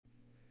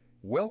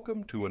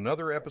Welcome to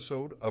another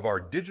episode of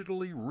our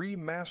digitally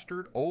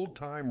remastered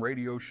old-time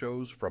radio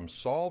shows from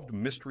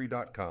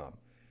SolvedMystery.com.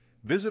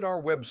 Visit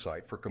our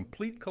website for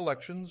complete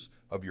collections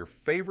of your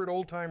favorite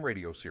old-time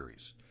radio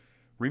series.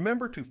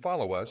 Remember to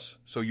follow us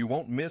so you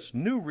won't miss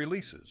new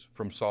releases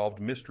from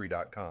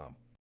SolvedMystery.com.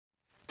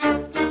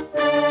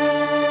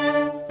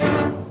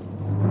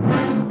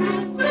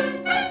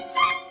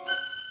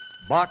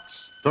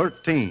 Box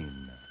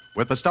 13,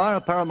 with the star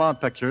of Paramount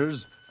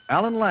Pictures,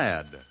 Alan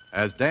Ladd,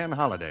 as Dan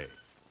Holliday.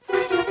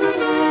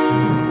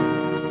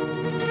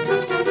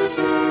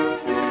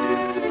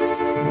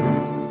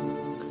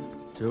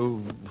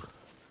 To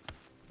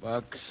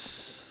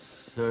Box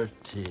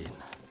 13,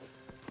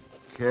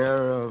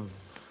 care of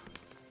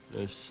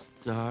the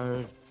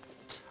Star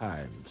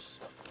Times.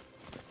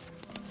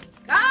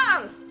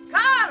 Carl!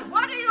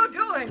 What are you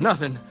doing?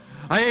 Nothing.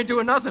 I ain't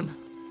doing nothing.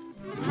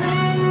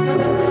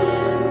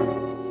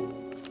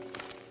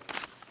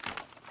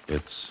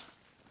 It's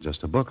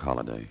just a book,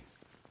 Holliday.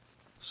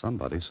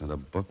 Somebody sent a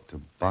book to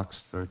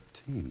Box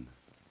 13.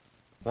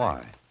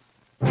 Why?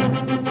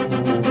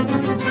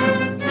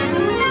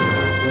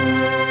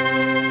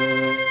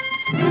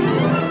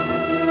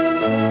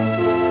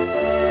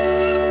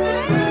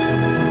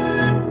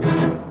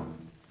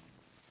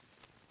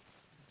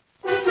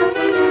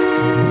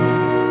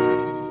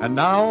 And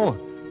now,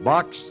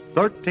 Box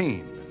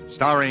 13,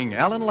 starring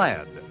Alan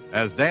Ladd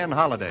as Dan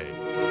Holliday.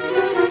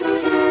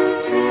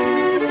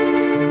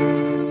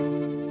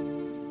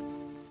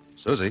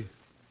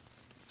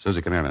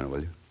 Susie, come here a minute,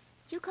 will you?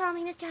 You call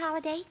me Mr.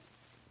 Holliday?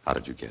 How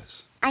did you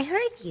guess? I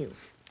heard you.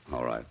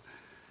 All right.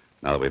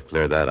 Now that we've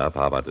cleared that up,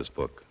 how about this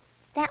book?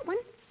 That one?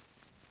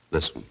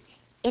 This one.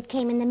 It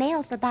came in the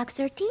mail for Box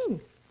 13.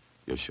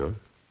 You sure?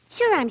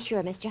 Sure, I'm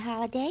sure, Mr.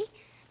 Holliday.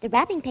 The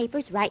wrapping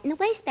paper's right in the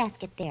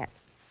wastebasket there.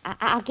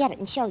 I'll get it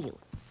and show you.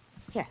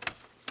 Here.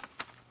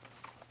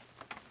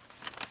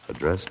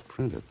 Address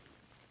printed.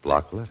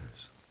 Block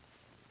letters.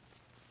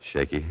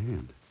 Shaky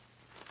hand.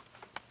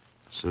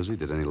 Susie,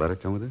 did any letter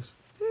come with this?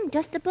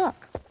 Just the book.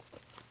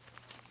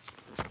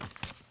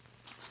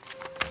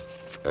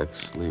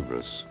 Ex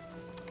Libris.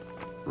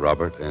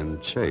 Robert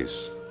and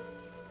Chase.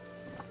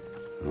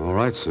 All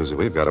right, Susie,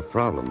 we've got a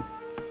problem.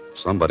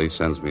 Somebody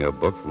sends me a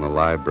book from the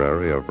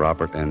library of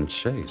Robert and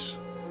Chase.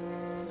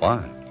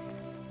 Why?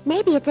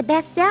 Maybe it's a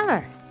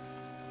bestseller.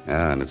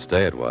 Yeah, in its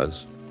day it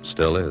was.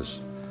 Still is.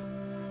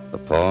 The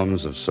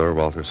poems of Sir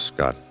Walter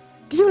Scott.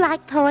 Do you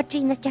like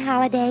poetry, Mr.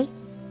 Holliday?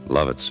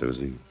 Love it,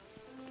 Susie.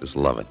 Just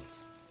love it.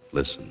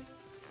 Listen.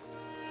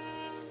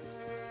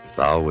 If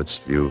thou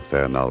wouldst view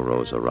fair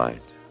Melrose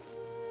aright,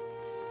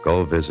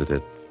 go visit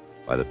it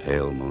by the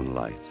pale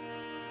moonlight.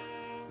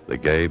 The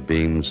gay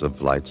beams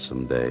of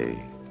lightsome day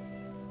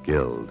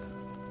gild,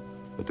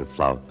 but to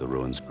flout the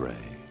ruins gray.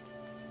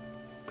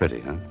 Pretty,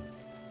 huh?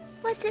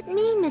 What's it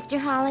mean, Mr.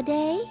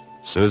 Holliday?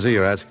 Susie,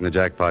 you're asking the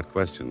jackpot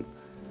question.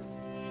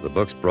 The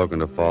book's broken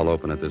to fall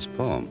open at this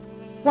poem.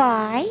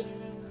 Why?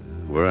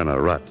 We're in a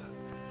rut.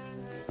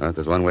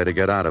 There's one way to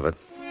get out of it.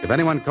 If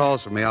anyone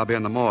calls for me, I'll be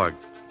in the morgue.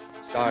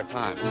 Star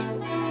Times.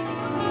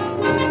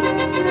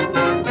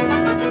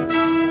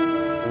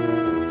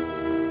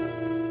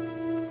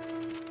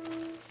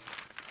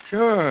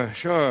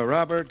 Sure.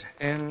 Robert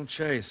N.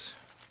 Chase.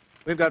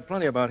 We've got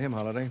plenty about him,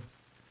 Holliday.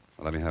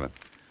 Well, let me have it.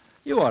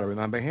 You ought to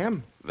remember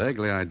him.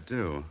 Vaguely, I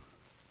do.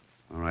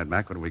 All right,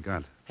 Mac, what do we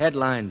got?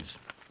 Headlines.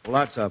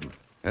 Lots of them.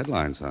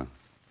 Headlines, huh?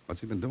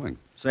 What's he been doing?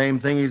 Same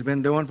thing he's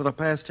been doing for the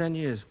past 10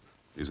 years.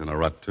 He's in a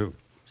rut, too.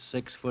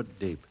 6 foot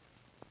deep.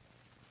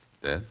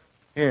 Dead?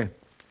 Here.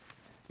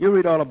 You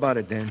read all about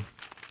it, Dan.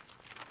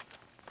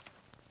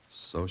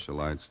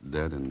 Socialites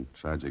dead in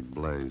tragic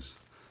blaze.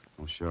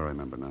 Oh, sure, I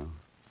remember now.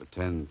 But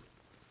 10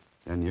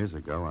 years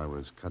ago, I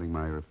was cutting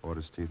my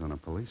reporter's teeth on a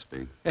police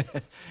beat.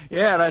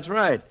 Yeah, that's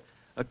right.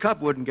 A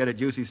cop wouldn't get a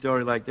juicy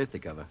story like this to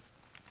cover.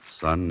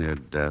 Son near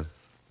death.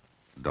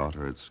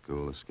 Daughter at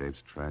school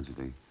escapes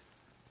tragedy.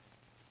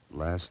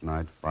 Last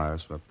night, fire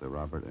swept the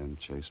Robert N.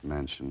 Chase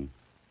mansion.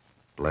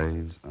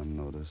 Blaze,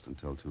 unnoticed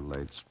until too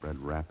late, spread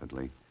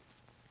rapidly.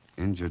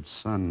 Injured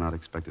son not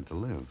expected to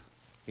live.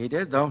 He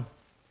did, though.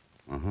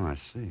 I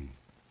see.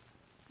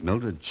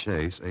 Mildred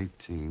Chase,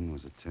 18,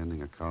 was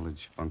attending a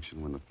college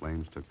function when the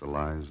flames took the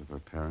lives of her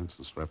parents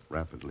and swept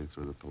rapidly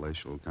through the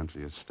palatial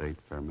country estate,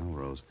 Fair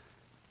Melrose.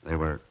 They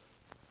were...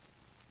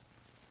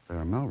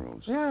 Fair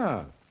Melrose?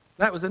 Yeah,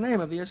 that was the name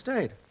of the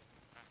estate.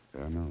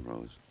 Fair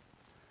Melrose.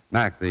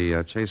 Mac,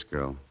 the Chase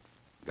girl,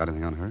 got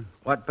anything on her?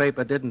 What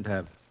paper didn't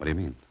have? What do you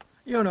mean?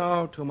 You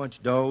know, too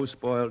much dough,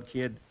 spoiled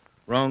kid,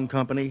 wrong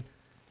company.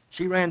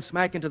 She ran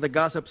smack into the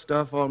gossip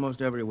stuff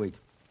almost every week.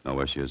 Know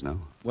where she is now?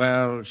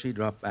 Well, she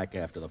dropped back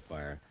after the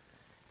fire.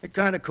 It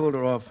kind of cooled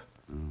her off.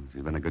 Oh,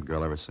 she's been a good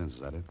girl ever since,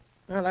 is that it?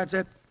 Well, that's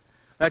it.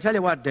 I tell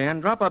you what,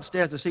 Dan, drop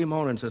upstairs to see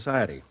Mona in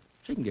society.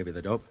 She can give you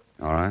the dope.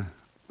 All right.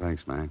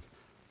 Thanks, Mac.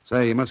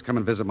 Say, you must come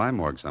and visit my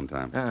morgue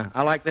sometime.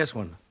 I like this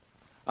one.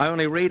 I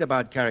only read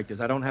about characters.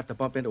 I don't have to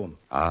bump into them.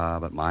 Ah,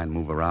 but mine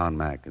move around,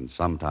 Mac, and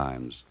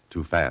sometimes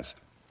too fast.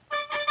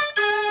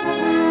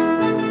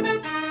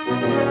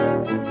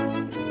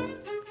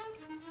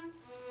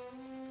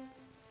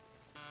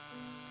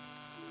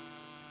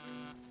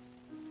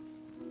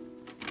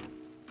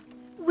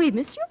 Oui,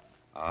 monsieur.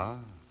 Ah,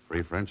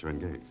 free French are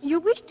engaged. You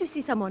wish to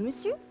see someone,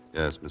 monsieur?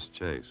 Yes, Miss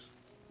Chase.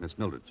 Miss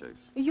Mildred Chase.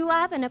 You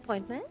have an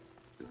appointment?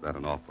 Is that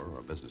an offer or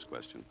a business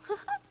question?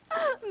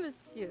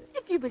 Monsieur,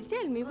 if you will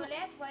tell me...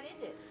 Paulette, what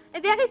is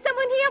it? There is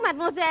someone here,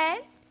 mademoiselle.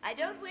 I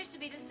don't wish to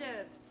be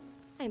disturbed.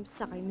 I'm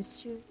sorry,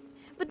 monsieur.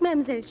 But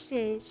Mademoiselle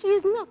Chase, she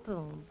is not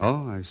home.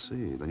 Oh, I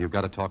see. Then you've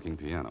got a talking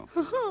piano.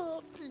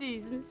 Oh,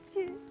 please,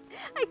 monsieur.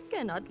 I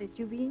cannot let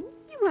you in.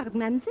 You are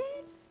mademoiselle.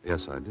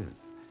 Yes, I did.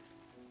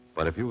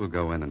 But if you will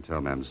go in and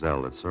tell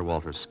Mademoiselle that Sir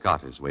Walter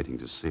Scott is waiting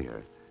to see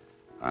her,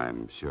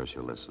 I'm sure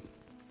she'll listen.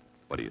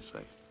 What do you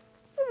say?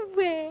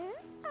 Where?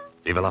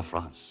 Vive la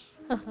France.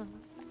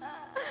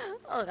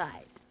 All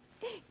right.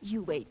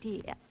 You wait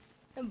here.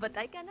 But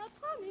I cannot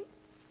promise.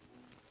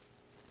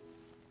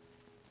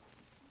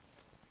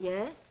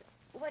 Yes?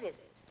 What is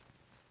it?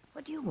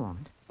 What do you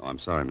want? Oh, I'm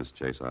sorry, Miss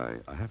Chase.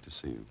 I have to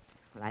see you.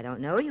 Well, I don't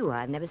know you.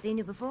 I've never seen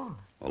you before.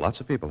 Well, lots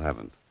of people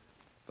haven't.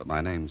 But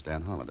my name's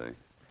Dan Holliday.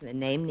 The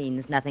name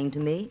means nothing to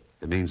me.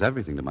 It means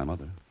everything to my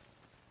mother.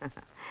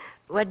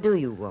 What do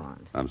you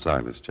want? I'm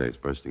sorry, Miss Chase,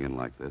 bursting in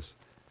like this.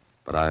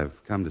 But I've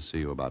come to see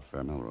you about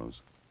Fair Melrose.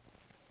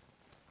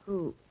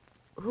 Who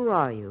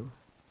are you?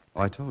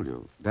 Oh, I told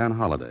you. Dan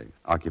Holliday.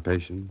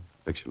 Occupation,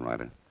 fiction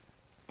writer.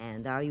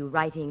 And are you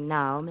writing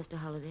now, Mr.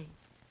 Holliday?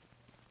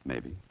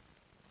 Maybe.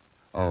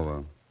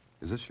 Oh,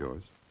 is this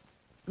yours?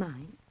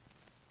 Mine?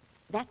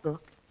 That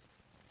book?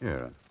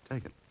 Here,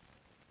 take it.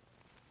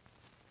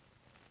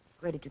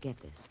 Where did you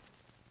get this?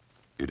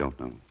 You don't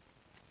know,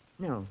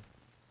 No.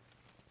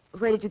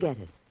 Where did you get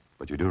it?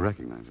 but you do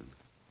recognize it.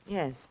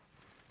 Yes.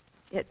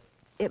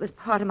 It was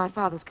part of my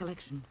father's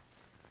collection.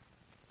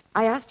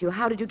 I asked you,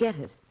 how did you get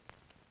it?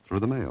 Through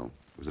the mail.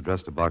 It was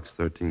addressed to Box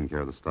 13, care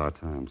of the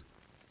Star-Times.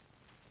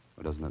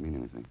 Or doesn't that mean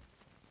anything?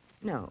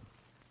 No.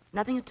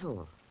 Nothing at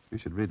all. You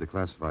should read the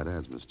classified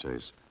ads, Miss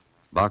Chase.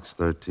 Box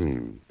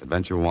 13.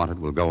 Adventure wanted,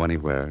 will go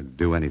anywhere,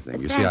 do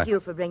anything. Thank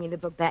you for bringing the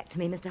book back to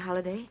me, Mr.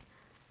 Holliday.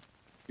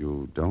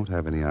 You don't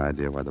have any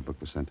idea why the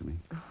book was sent to me?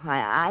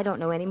 I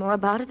don't know any more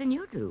about it than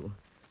you do.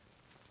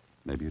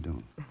 Maybe you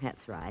don't.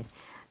 That's right.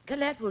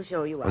 Colette will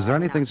show you Was there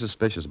anything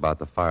suspicious about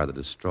the fire that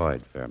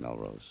destroyed Fair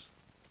Melrose?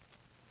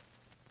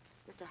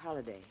 Mr.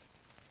 Holliday,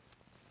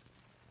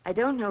 I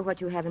don't know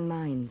what you have in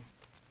mind,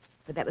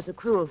 but that was a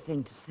cruel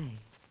thing to say.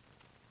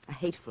 A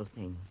hateful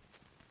thing.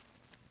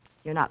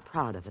 You're not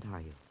proud of it, are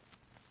you?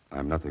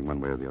 I'm nothing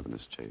one way or the other,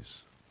 Miss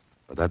Chase.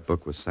 But that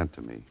book was sent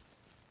to me.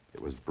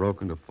 It was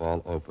broken to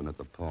fall open at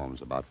the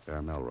poems about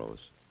Fair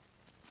Melrose.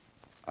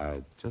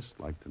 I'd just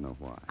like to know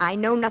why. I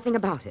know nothing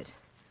about it.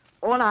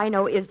 All I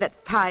know is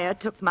that fire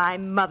took my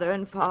mother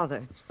and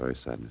father. It's very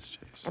sad, Miss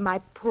Chase. And my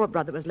poor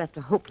brother was left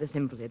a hopeless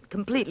invalid,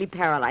 completely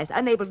paralyzed,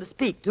 unable to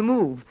speak, to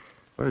move.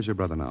 Where's your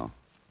brother now?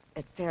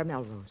 At Fair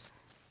Melrose.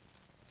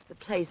 The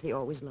place he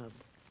always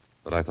loved.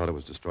 But I thought it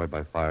was destroyed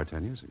by fire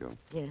 10 years ago.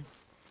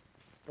 Yes.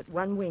 But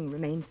one wing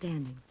remains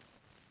standing.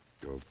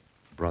 Your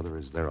brother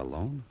is there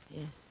alone?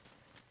 Yes.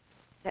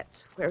 That's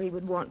where he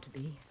would want to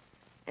be.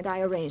 And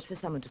I arranged for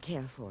someone to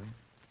care for him.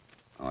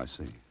 Oh, I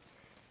see.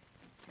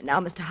 And now,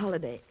 Mr.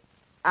 Holliday,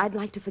 I'd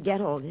like to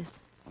forget all this.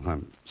 Well,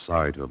 I'm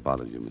sorry to have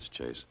bothered you, Miss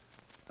Chase.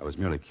 I was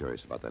merely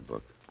curious about that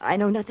book. I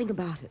know nothing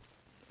about it.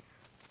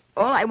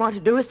 All I want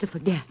to do is to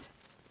forget.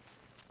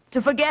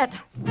 To forget.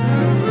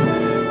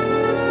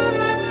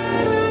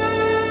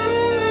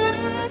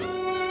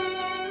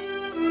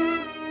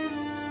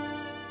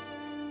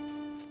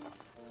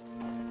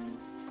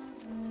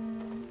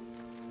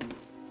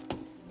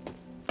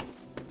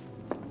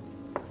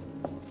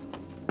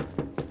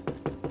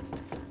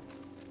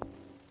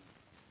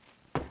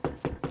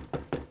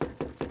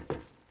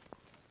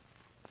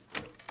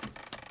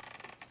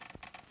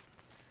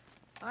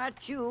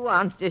 What you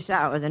want this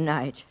hour of the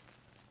night?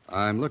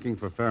 I'm looking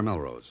for Fair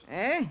Melrose.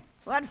 Eh?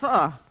 What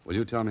for? Will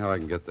you tell me how I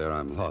can get there?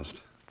 I'm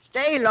lost.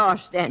 Stay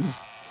lost, then.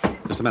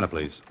 Just a minute,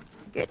 please.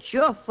 Get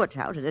your foot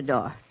out of the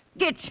door.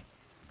 Get.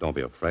 Don't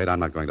be afraid. I'm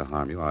not going to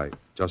harm you. I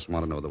just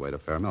want to know the way to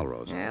Fair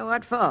Melrose.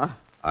 What for?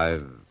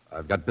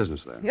 I've got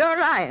business there. You're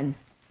lying.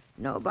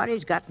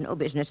 Nobody's got no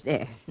business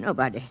there.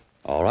 Nobody.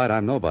 All right,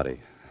 I'm nobody.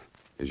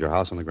 Is your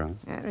house on the ground?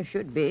 Well, it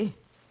should be.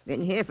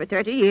 Been here for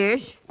 30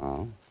 years.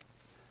 Oh.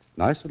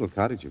 Nice little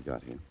cottage you've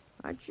got here.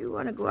 What you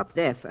want to go up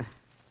there for?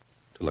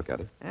 To look at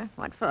it.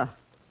 What for?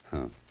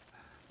 Huh.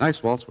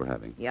 Nice waltz we're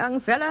having.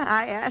 Young fella,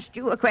 I asked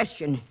you a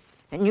question,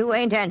 and you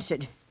ain't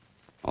answered.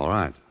 All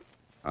right.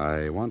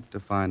 I want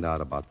to find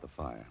out about the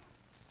fire.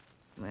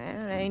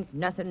 Well, ain't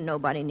nothing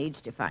nobody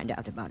needs to find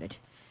out about it.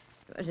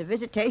 'Twas a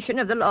visitation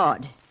of the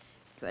Lord.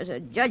 'Twas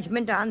a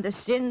judgment on the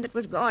sin that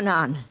was going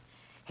on.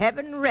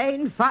 Heaven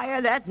rained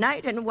fire that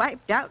night and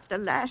wiped out the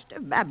last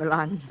of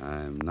Babylon.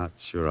 I'm not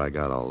sure I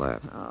got all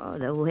that. Oh,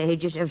 the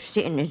wages of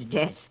sin is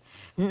death.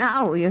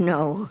 Now you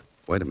know.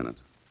 Wait a minute.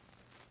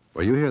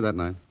 Were you here that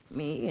night?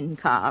 Me and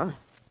Carl.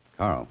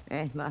 Carl.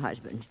 My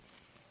husband.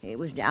 He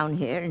was down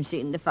here and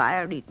seen the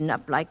fire eaten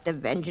up like the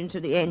vengeance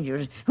of the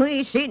angels.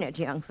 We seen it,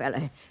 young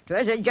fella.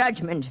 'Twas a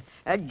judgment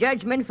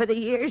for the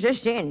years of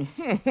sin.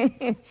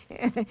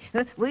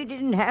 We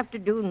didn't have to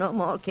do no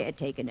more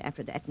caretaking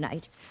after that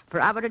night.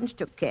 Providence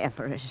took care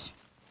for us.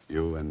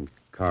 You and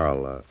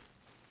Carl,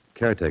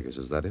 caretakers,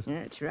 is that it?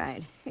 That's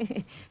right.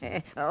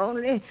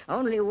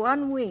 Only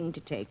one wing to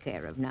take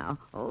care of now.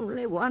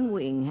 Only one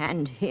wing,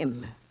 and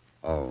him.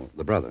 Oh,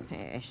 the brother.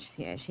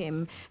 Yes,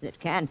 him that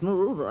can't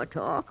move or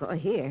talk or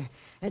hear.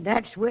 And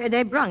that's where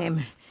they brung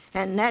him,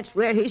 and that's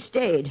where he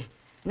stayed.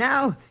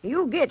 Now,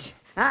 you get.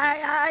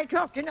 I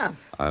talked enough.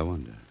 I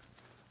wonder.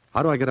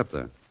 How do I get up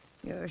there?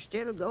 You're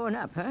still going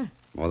up, huh?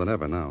 More than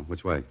ever now.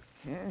 Which way?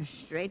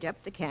 Straight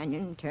up the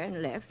canyon,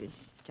 turn left. It's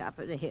top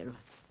of the hill.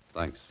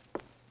 Thanks.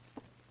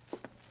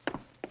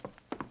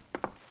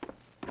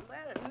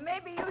 Well,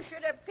 maybe you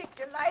should have picked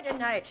a lighter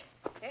night.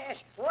 Yes,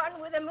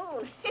 one with a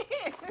moon.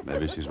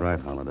 Maybe she's right,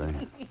 Holiday.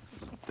 This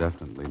is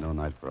definitely no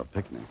night for a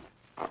picnic.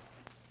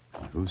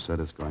 And who said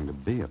it's going to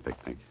be a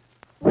picnic?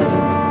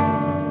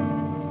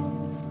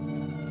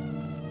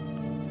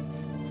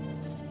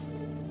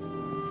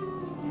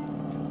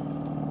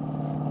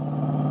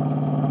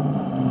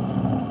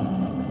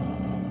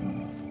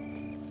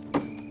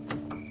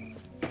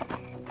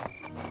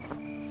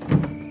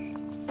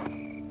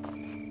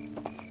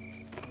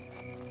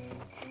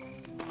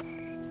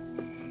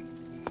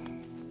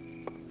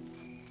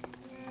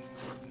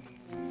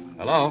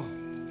 Hello?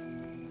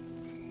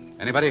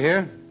 Anybody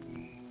here?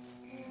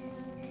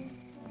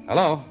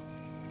 Hello?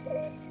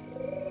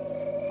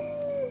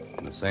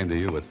 And the same to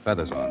you with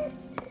feathers on.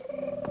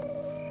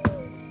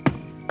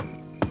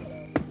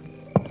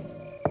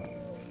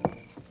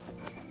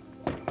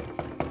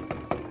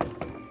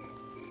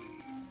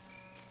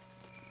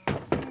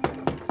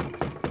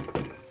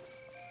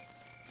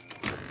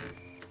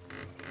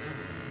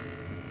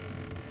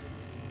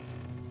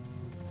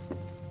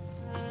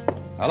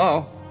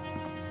 Hello?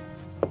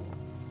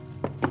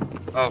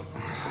 Oh.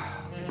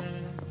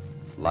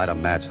 Light a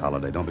match,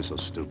 Holiday. Don't be so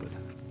stupid.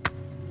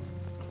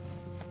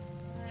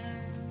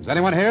 Is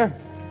anyone here?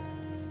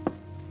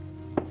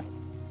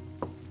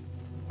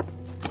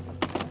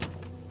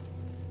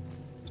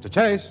 Mr.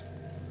 Chase?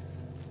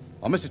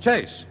 Oh, Mr.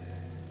 Chase.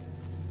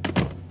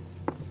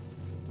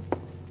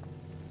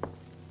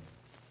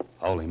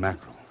 Holy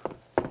mackerel.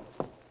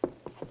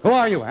 Who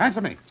are you?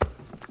 Answer me.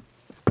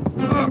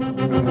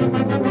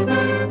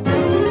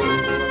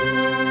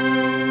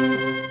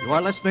 You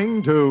are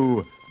listening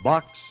to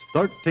Box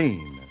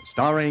 13,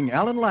 starring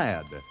Alan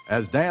Ladd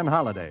as Dan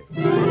Holliday.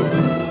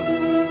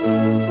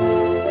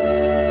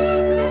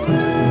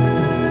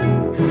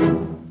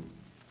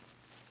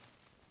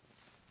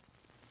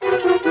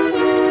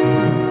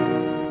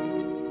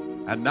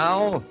 And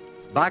now,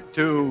 back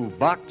to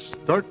Box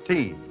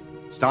 13,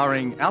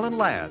 starring Alan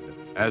Ladd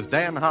as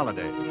Dan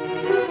Holliday.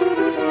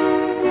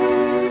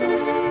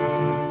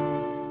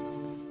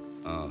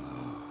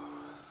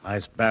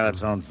 Nice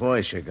baritone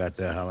voice you got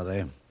there,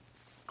 Holliday.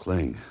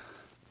 Kling.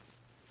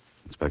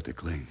 Inspector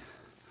Kling.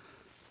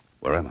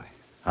 Where am I?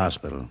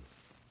 Hospital.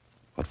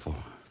 What for?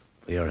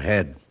 For your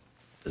head.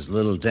 There's a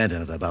little dent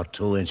in it, about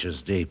 2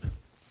 inches deep.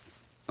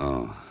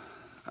 Oh,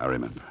 I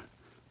remember.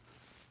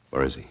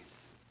 Where is he?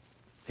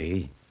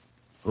 He?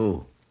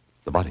 Who?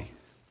 The body.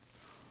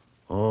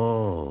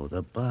 Oh,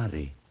 the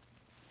body.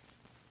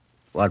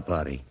 What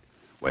body?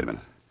 Wait a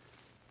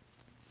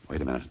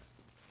minute.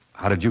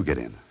 How did you get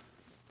in?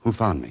 Who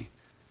found me?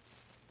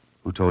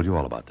 Who told you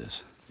all about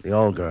this? The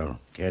old girl,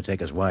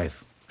 caretaker's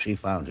wife. She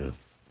found you.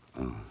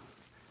 Oh.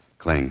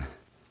 Kling,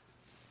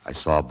 I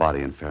saw a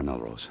body in Fair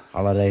Melrose.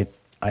 Holliday,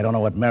 I don't know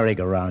what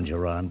merry-go-round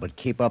you're on, but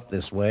keep up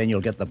this way and you'll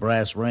get the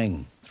brass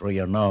ring through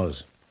your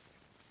nose.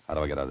 How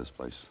do I get out of this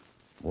place?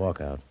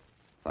 Walk out.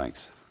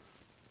 Thanks.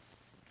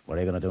 What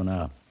are you going to do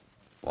now?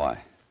 Why?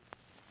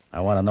 I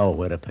want to know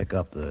where to pick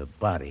up the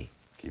body.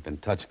 Keep in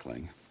touch,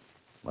 Kling.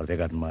 What have you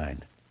got in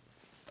mind?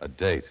 A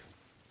date.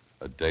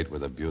 A date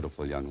with a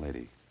beautiful young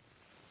lady.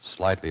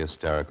 Slightly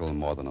hysterical and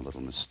more than a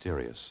little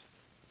mysterious.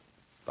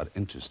 But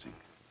interesting.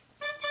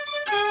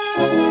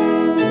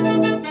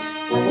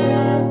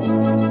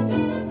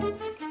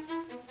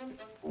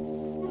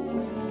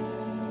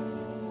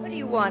 What do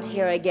you want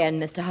here again,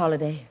 Mr.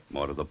 Holliday?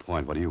 More to the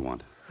point, what do you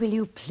want? Will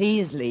you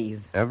please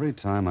leave? Every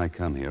time I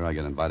come here, I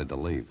get invited to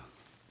leave.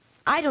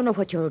 I don't know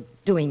what you're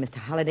doing, Mr.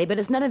 Holliday, but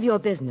it's none of your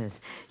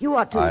business. You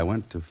ought to... I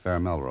went to Fair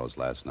Melrose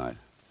last night.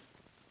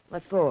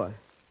 What for?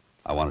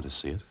 I wanted to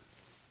see it.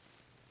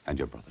 And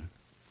your brother.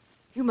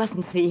 You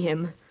mustn't see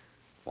him.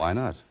 Why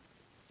not?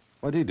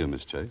 What did he do,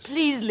 Miss Chase?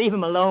 Please leave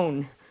him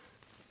alone.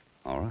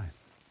 All right.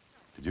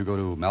 Did you go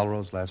to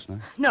Melrose last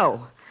night?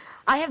 No.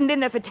 I haven't been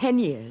there for 10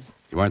 years.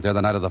 You weren't there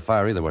the night of the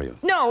fire either, were you?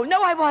 No,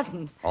 I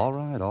wasn't. All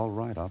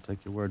right. I'll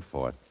take your word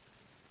for it.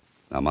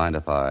 Now, mind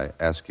if I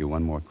ask you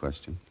one more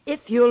question?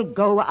 If you'll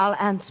go, I'll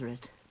answer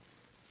it.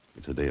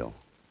 It's a deal.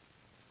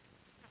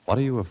 What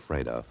are you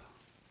afraid of?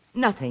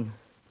 Nothing.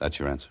 That's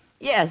your answer?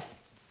 Yes.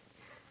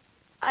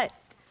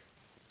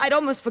 I'd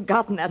almost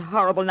forgotten that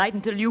horrible night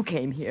until you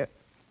came here.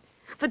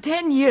 For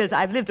 10 years,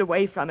 I've lived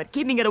away from it,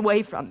 keeping it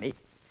away from me.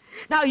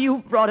 Now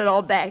you've brought it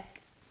all back.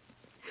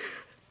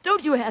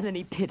 Don't you have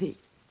any pity?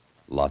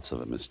 Lots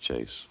of it, Miss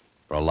Chase.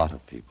 For a lot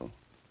of people.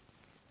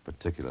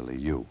 Particularly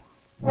you.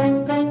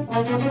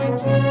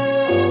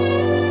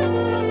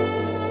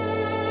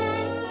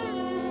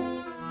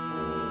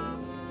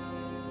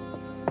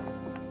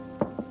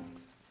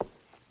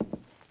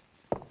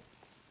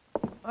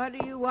 What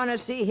do you want to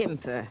see him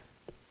for?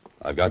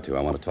 I've got to.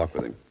 I want to talk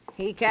with him.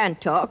 He can't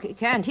talk. He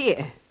can't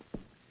hear.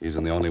 He's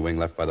in the only wing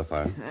left by the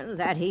fire? Well,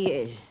 that he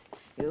is.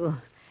 You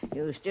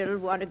still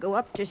want to go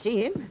up to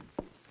see him?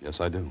 Yes,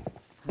 I do.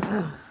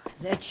 Oh,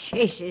 the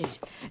Chases.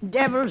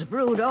 Devil's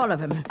brood, all of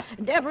them.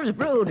 Devil's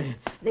brood.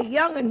 The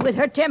young'un with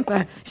her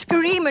temper,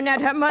 screaming at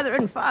her mother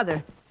and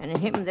father. And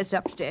him that's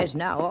upstairs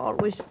now,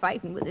 always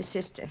fighting with his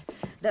sister.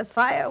 The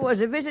fire was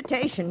a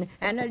visitation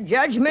and a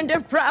judgment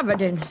of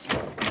Providence.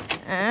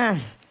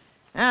 There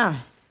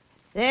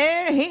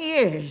he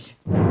is.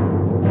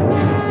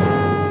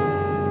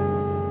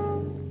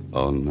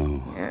 Oh,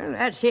 no. Well,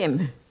 that's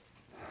him.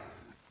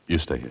 You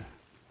stay here.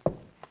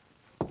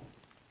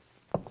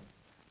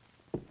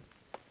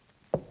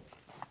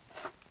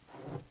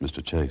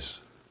 Mr. Chase.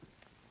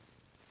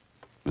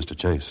 Mr.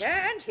 Chase.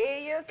 Can't hear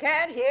you,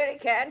 can't hear you,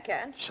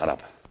 can't. Shut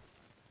up.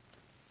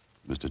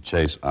 Mr.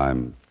 Chase,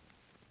 I'm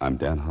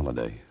Dan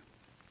Holliday.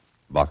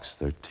 Box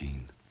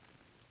 13.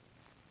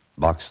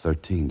 Box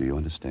 13, do you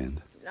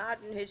understand?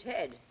 Nodding his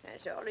head.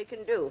 That's all he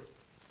can do.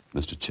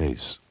 Mr.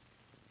 Chase,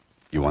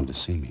 you wanted to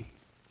see me.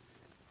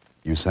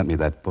 You sent me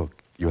that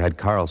book. You had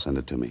Carl send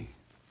it to me.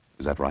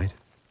 Is that right?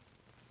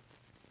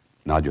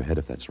 Nod your head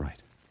if that's right.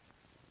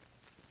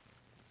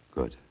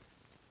 Good.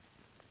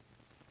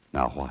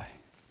 Now, why?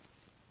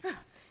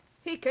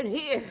 He can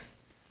hear.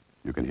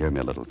 You can hear me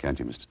a little, can't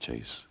you, Mr.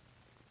 Chase?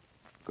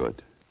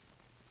 Good.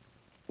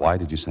 Why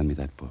did you send me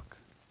that book?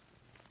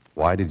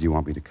 Why did you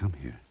want me to come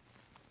here?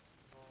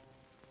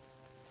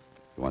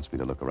 He wants me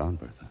to look around,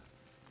 Bertha.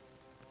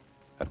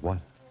 At what?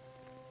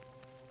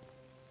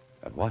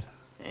 At what?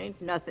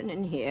 Ain't nothing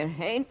in here.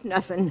 Ain't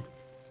nothing.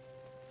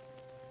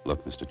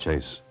 Look, Mr.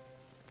 Chase,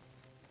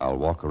 I'll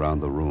walk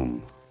around the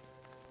room.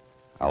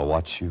 I'll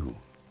watch you.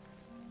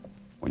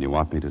 When you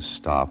want me to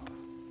stop,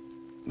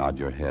 nod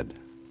your head.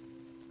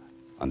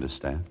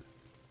 Understand?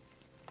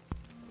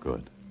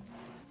 Good.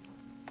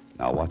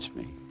 Now watch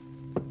me.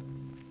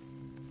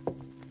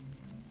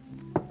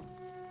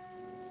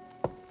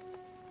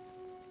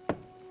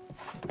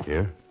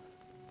 Here?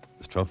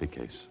 This trophy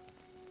case.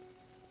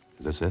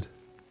 Is this it?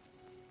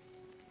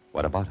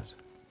 What about it?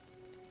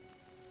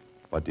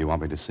 What do you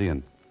want me to see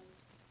in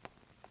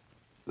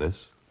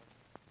this?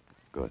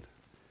 Good.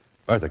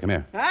 Bertha, come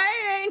here.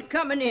 I ain't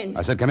coming in.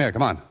 I said come here,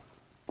 come on.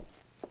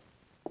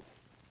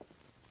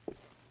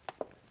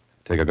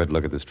 Take a good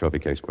look at this trophy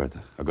case,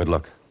 Bertha. A good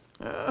look.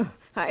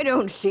 I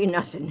don't see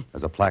nothing.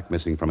 There's a plaque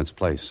missing from its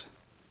place.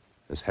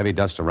 There's heavy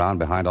dust around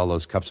behind all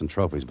those cups and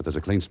trophies, but there's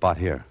a clean spot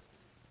here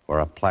where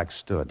a plaque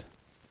stood.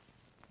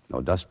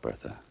 No dust,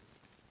 Bertha.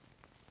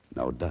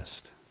 No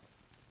dust.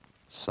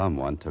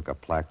 Someone took a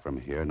plaque from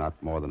here not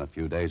more than a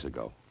few days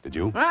ago. Did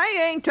you?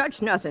 I ain't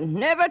touched nothing.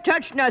 Never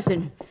touched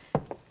nothing.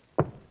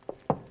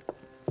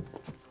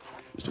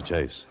 Mr.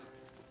 Chase.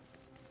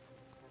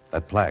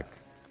 That plaque,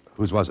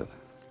 whose was it?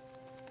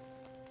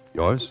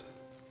 Yours?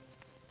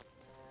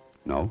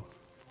 No.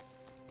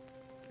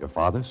 Your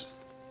father's?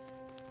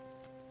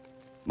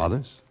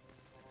 Mother's?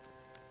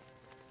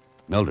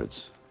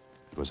 Mildred's.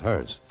 It was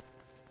hers.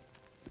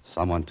 But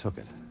someone took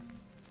it.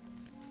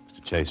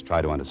 Mr. Chase,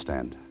 try to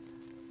understand.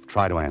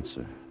 Try to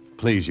answer.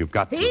 Please, you've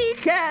got to. He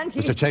can't.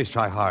 Mr. Chase,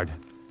 try hard.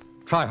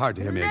 Try hard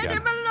to hear me Let again.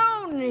 him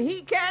alone.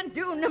 He can't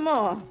do no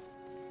more.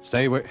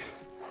 Stay with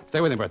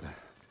him, Bertha.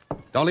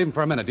 Don't leave him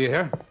for a minute, do you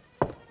hear?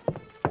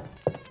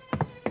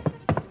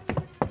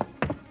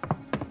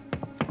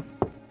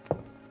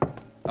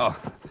 Oh,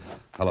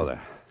 hello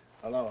there.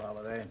 Hello,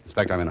 Holliday.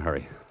 Inspector, I'm in a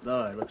hurry.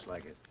 No, it looks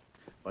like it.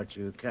 But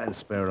you can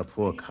spare a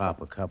poor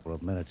cop a couple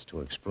of minutes to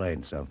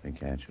explain something,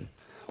 can't you?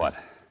 What?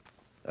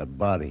 That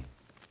body.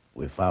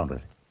 We found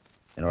it.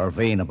 In a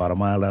ravine about a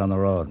mile down the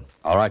road.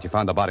 All right, you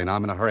found the body. Now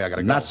I'm in a hurry. I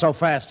gotta go. Not so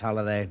fast,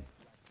 Holliday.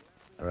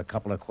 There are a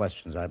couple of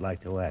questions I'd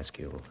like to ask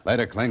you.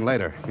 Later, Kling,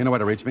 later. You know where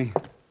to reach me.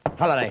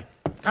 Holliday.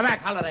 Come back,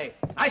 Holliday.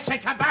 I say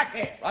come back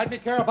here. Ride me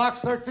care of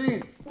box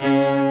 13.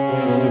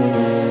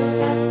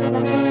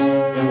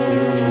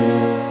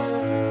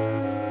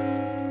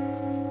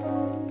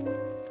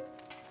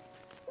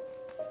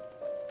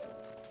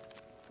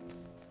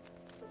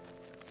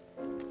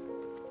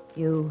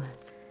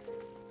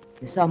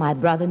 You saw my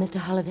brother, Mr.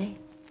 Holliday?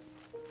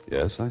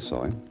 Yes, I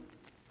saw him.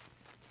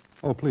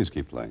 Oh, please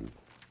keep playing.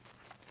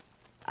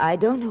 I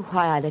don't know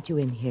why I let you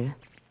in here.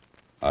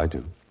 I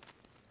do.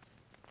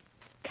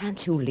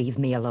 Can't you leave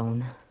me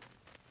alone?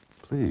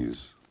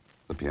 Please.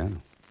 The piano.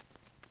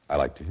 I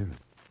like to hear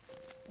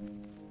it.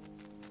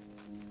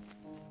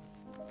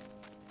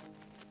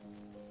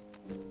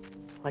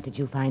 What did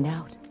you find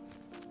out?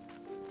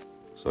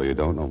 So you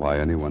don't know why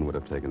anyone would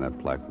have taken that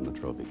plaque from the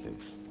trophy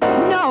case?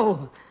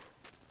 No!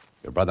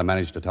 Your brother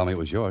managed to tell me it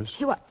was yours.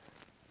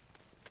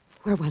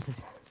 Where was it?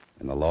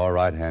 In the lower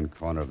right-hand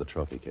corner of the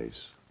trophy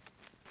case.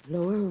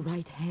 Lower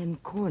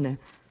right-hand corner.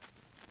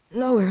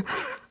 Lower.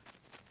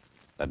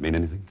 That mean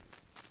anything?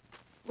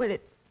 Well,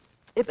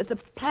 it was a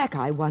plaque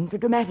I won for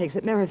dramatics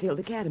at Merrifield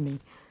Academy.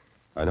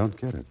 I don't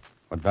get it.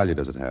 What value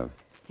does it have?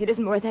 It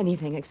isn't worth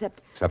anything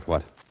except Except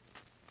what?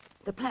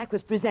 the plaque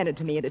was presented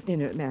to me at a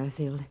dinner at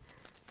Merrifield.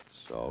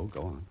 So,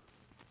 go on.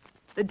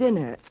 The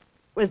dinner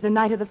was the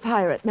night of the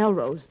fire at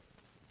Melrose.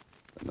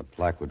 Then the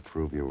plaque would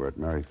prove you were at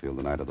Merrifield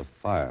the night of the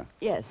fire.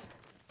 Yes.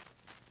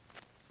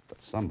 But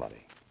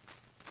somebody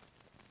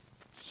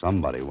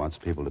wants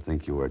people to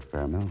think you were at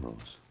Fair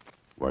Melrose.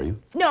 Were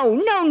you?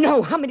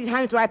 No. How many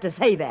times do I have to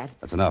say that?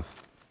 That's enough.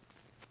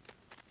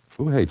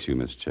 Who hates you,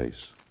 Miss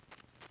Chase?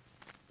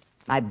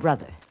 My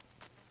brother.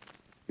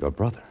 Your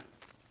brother.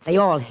 They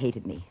all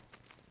hated me.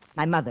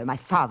 My mother, my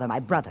father, my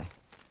brother.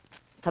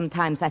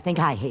 Sometimes I think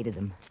I hated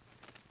them.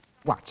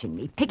 Watching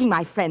me, picking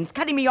my friends,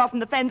 cutting me off from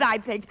the friends I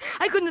picked.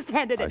 I couldn't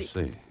stand it I any...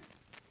 see.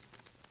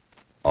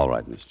 All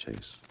right, Miss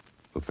Chase.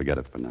 We'll forget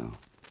it for now.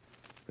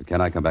 But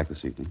can I come back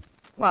this evening?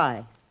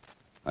 Why?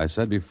 I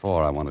said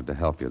before I wanted to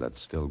help you. That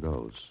still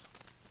goes.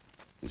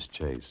 Miss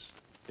Chase,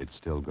 it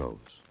still goes.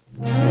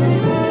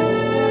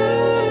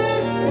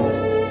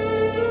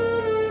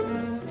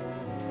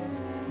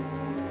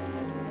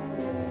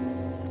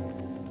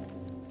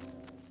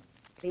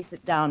 Please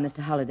sit down, Mr.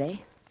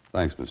 Holliday.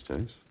 Thanks, Miss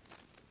Chase.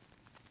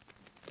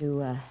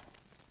 Do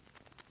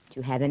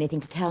you have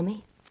anything to tell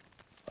me?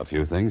 A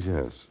few things,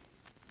 yes.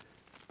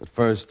 But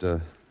first,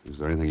 is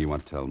there anything you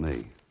want to tell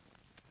me?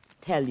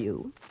 Tell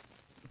you?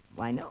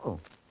 Why, no.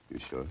 You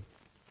sure?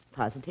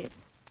 Positive.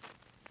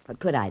 What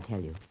could I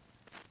tell you?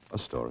 A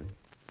story.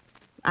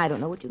 I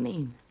don't know what you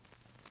mean.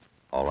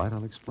 All right,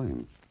 I'll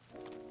explain.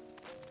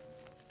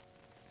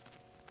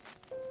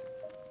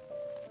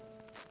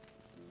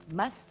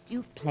 Must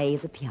you play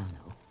the piano?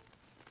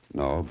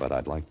 No, but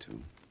I'd like to.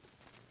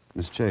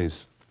 Miss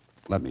Chase,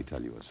 let me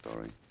tell you a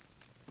story.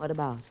 What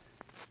about?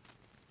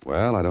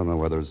 Well, I don't know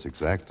whether it's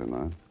exact or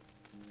not.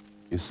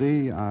 You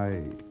see,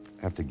 I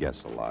have to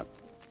guess a lot.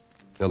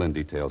 Fill in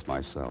details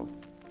myself.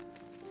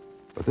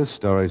 But this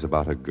story's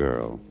about a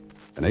girl,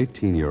 an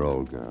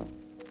 18-year-old girl.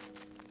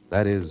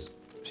 That is,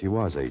 she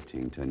was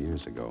 18 10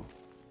 years ago.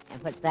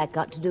 And what's that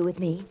got to do with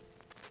me?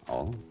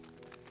 Oh?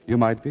 You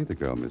might be the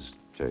girl, Miss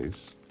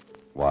Chase.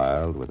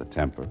 Wild, with a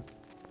temper.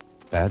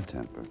 Bad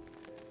temper.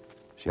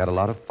 She had a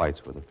lot of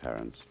fights with her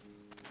parents.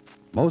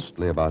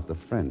 Mostly about the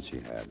friends she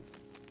had.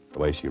 The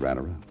way she ran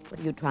around. What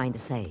are you trying to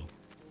say?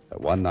 That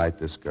one night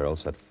this girl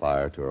set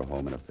fire to her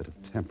home in a fit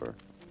of temper.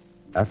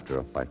 After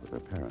a fight with her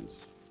parents.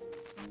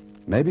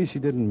 Maybe she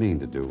didn't mean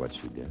to do what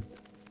she did.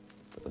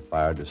 But the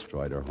fire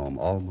destroyed her home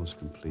almost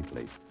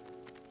completely.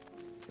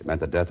 It meant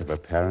the death of her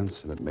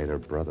parents, and it made her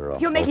brother a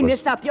You're making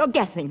hopeless... this up. You're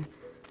guessing.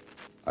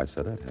 I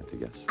said I'd have to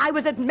guess. I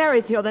was at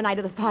Merrifield the night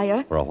of the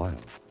fire. For a while.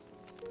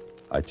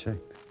 I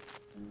checked.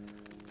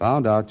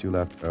 Found out you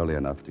left early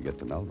enough to get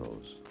to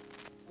Melrose.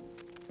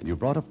 And you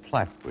brought a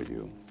plaque with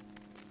you.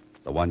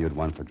 The one you'd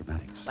won for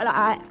dramatics. Well,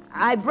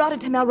 I brought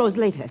it to Melrose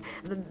later.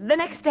 The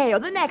next day or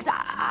the next.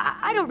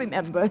 I don't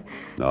remember.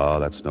 No,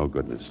 that's no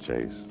good, Miss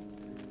Chase.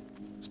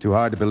 It's too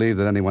hard to believe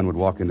that anyone would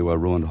walk into a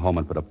ruined home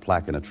and put a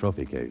plaque in a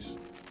trophy case.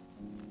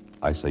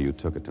 I say you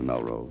took it to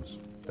Melrose,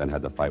 then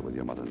had the fight with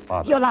your mother and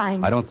father. You're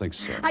lying. I don't think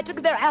so. I took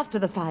it there after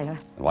the fire.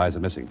 And why is it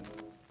missing?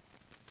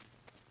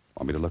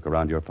 Want me to look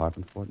around your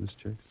apartment for it, Miss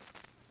Chase?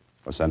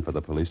 Or send for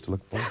the police to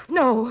look for it?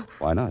 No.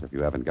 Why not, if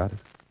you haven't got it?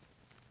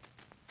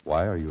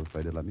 Why are you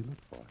afraid to let me look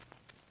for it?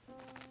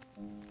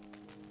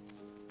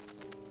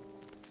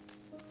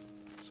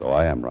 So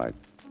I am right.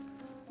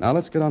 Now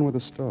let's get on with the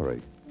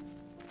story.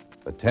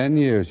 For 10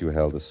 years you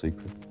held the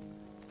secret.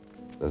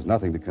 There's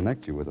nothing to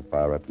connect you with the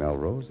fire at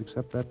Melrose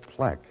except that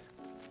plaque.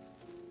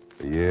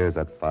 For years,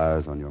 that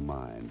fire's on your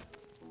mind.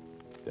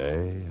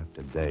 Day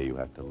after day, you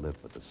have to live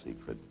with the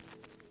secret,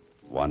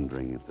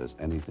 wondering if there's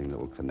anything that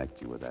will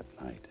connect you with that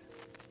night.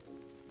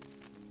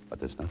 But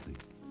there's nothing.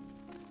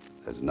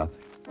 There's nothing.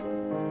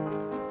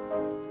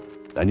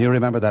 Then you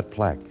remember that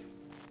plaque.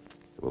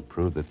 It will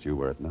prove that you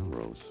were at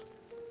Melrose,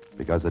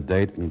 because the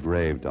date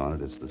engraved on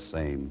it is the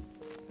same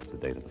as the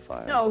date of the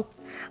fire. No.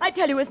 I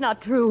tell you it's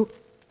not true.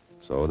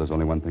 So there's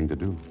only one thing to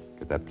do.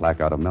 Get that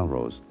plaque out of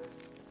Melrose.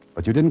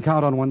 But you didn't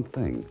count on one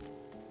thing.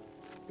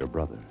 Your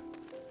brother.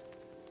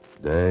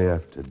 Day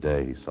after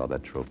day, he saw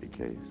that trophy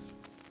case.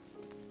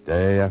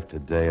 Day after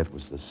day, it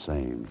was the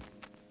same.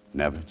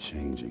 Never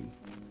changing.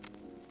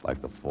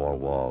 Like the four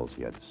walls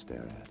he had to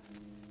stare at.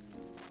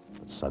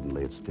 But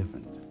suddenly it's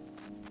different.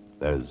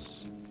 There's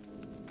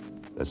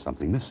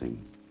something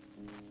missing.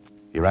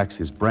 He racks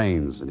his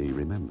brains and he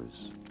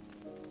remembers.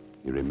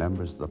 He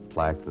remembers the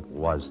plaque that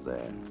was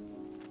there.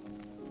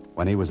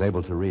 When he was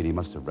able to read, he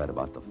must have read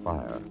about the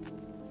fire.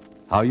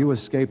 How you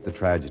escaped the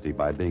tragedy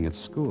by being at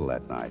school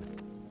that night.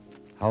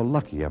 How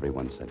lucky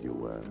everyone said you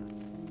were.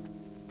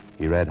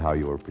 He read how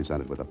you were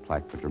presented with a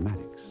plaque for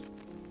dramatics.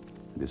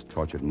 And his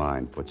tortured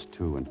mind puts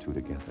two and two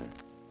together.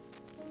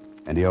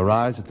 And he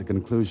arrives at the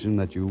conclusion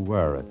that you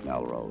were at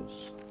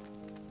Melrose.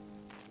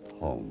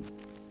 Home.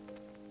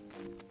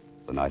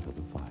 the night of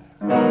the fire.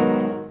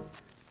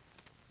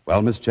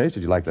 Well, Miss Chase,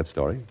 did you like that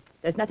story?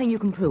 There's nothing you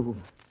can prove.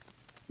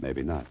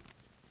 Maybe not.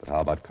 But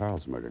how about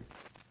Carl's murder?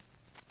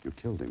 You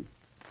killed him.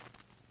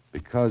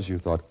 Because you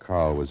thought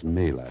Carl was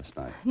me last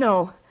night.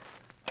 No.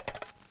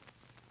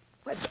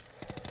 What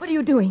are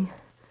you doing?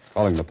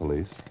 Calling the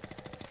police.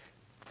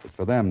 It's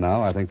for them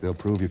now. I think they'll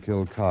prove you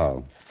killed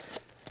Carl.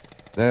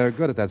 They're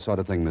good at that sort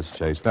of thing, Miss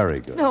Chase.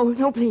 Very good.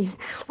 No, please.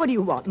 What do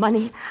you want?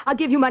 Money? I'll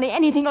give you money.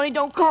 Anything, only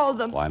don't call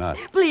them. Why not?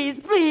 Please.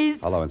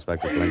 Hello,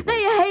 Inspector Blinkley.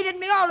 They hated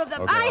me, all of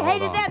them. Okay, I hold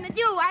hated on. them, and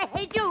you. I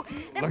hate you.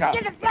 Look out.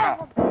 Let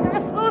go.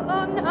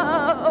 Oh, no.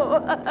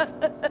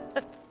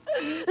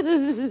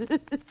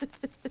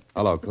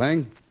 Hello,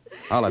 Kling.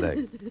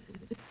 Holiday.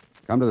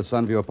 Come to the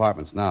Sunview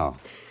Apartments now.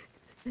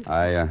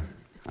 I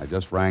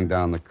just rang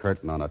down the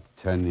curtain on a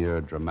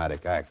 10-year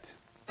dramatic act.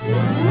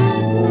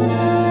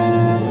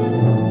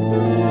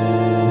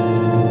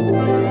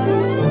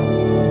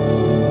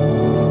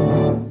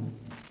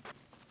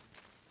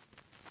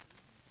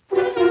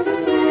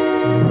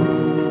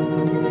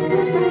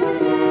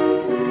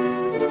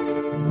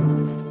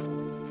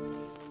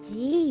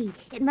 Gee,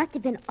 it must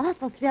have been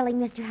awful thrilling,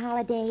 Mr.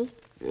 Holliday.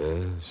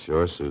 Yeah,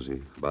 sure,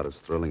 Susie. About as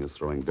thrilling as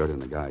throwing dirt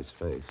in a guy's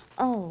face.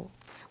 Oh,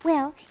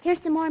 well,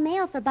 here's some more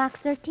mail for Box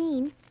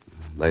 13.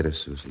 Later,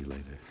 Susie,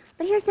 later.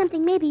 But here's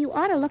something maybe you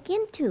ought to look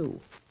into.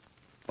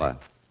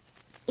 What?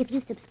 If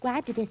you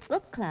subscribe to this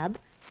book club,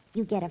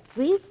 you get a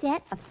free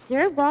set of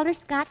Sir Walter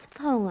Scott's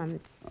poems.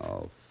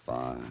 Oh,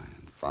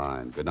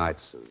 fine. Good night,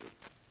 Susie.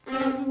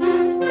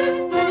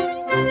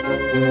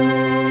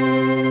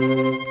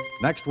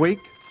 Next week,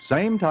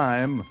 same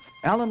time,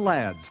 Alan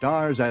Ladd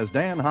stars as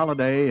Dan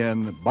Holliday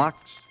in Box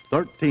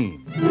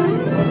 13.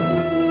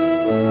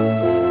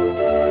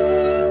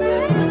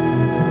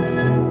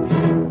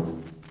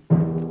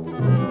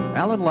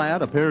 Alan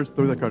Ladd appears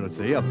through the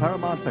courtesy of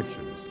Paramount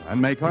Pictures and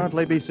may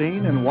currently be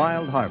seen in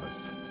Wild Harvest.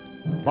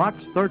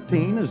 Box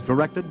 13 is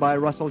directed by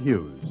Russell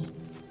Hughes.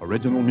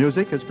 Original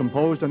music is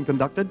composed and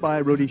conducted by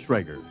Rudy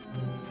Schrager,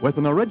 with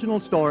an original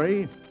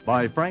story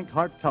by Frank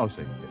Hart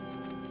Tausig.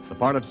 The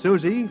part of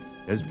Susie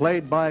is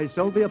played by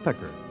Sylvia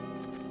Picker.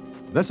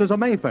 This is a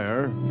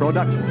Mayfair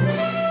production.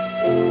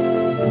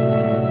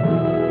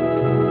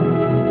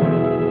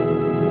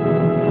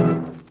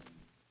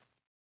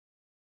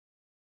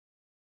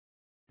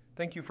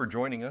 Thank you for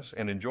joining us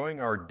and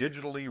enjoying our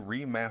digitally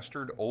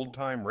remastered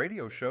old-time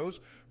radio shows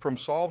from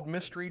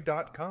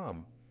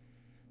SolvedMystery.com.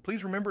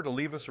 Please remember to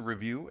leave us a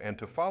review and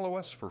to follow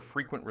us for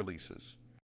frequent releases.